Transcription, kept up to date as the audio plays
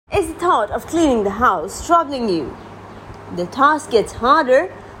is the thought of cleaning the house troubling you? The task gets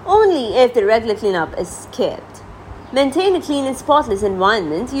harder only if the regular cleanup is skipped. Maintain a clean and spotless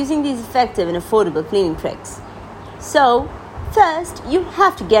environment using these effective and affordable cleaning tricks. So, first, you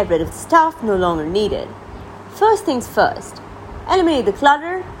have to get rid of the stuff no longer needed. First things first, eliminate the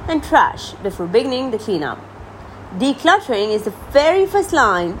clutter and trash before beginning the cleanup. Decluttering is the very first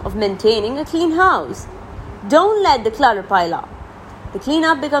line of maintaining a clean house. Don't let the clutter pile up. The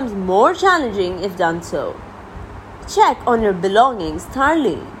cleanup becomes more challenging if done so. Check on your belongings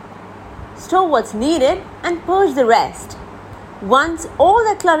thoroughly. Store what's needed and purge the rest. Once all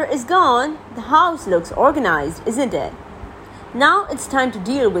the clutter is gone, the house looks organized, isn't it? Now it's time to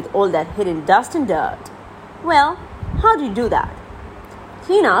deal with all that hidden dust and dirt. Well, how do you do that?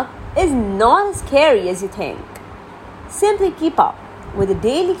 Cleanup is not as scary as you think. Simply keep up with a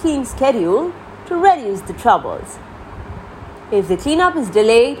daily cleaning schedule to reduce the troubles. If the cleanup is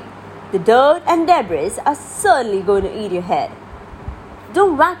delayed, the dirt and debris are certainly going to eat your head.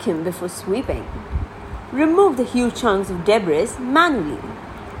 Don't vacuum before sweeping. Remove the huge chunks of debris manually,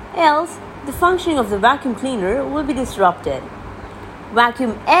 else the functioning of the vacuum cleaner will be disrupted.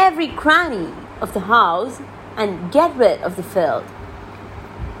 Vacuum every cranny of the house and get rid of the filth.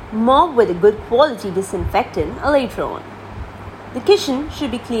 Mop with a good quality disinfectant later on. The kitchen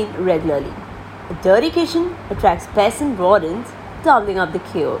should be cleaned regularly. A dirty kitchen attracts pests and rodents, doubling up the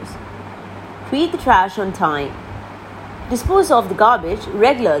chaos. Treat the trash on time. Dispose of the garbage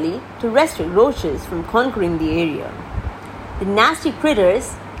regularly to restrict roaches from conquering the area. The nasty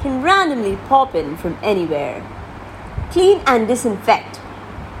critters can randomly pop in from anywhere. Clean and disinfect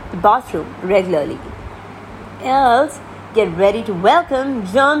the bathroom regularly. Else, get ready to welcome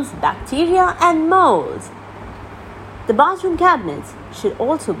germs, bacteria, and molds. The bathroom cabinets should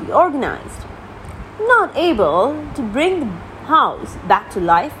also be organized. Not able to bring the house back to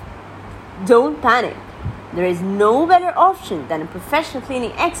life? Don't panic. There is no better option than a professional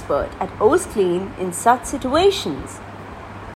cleaning expert at OS Clean in such situations.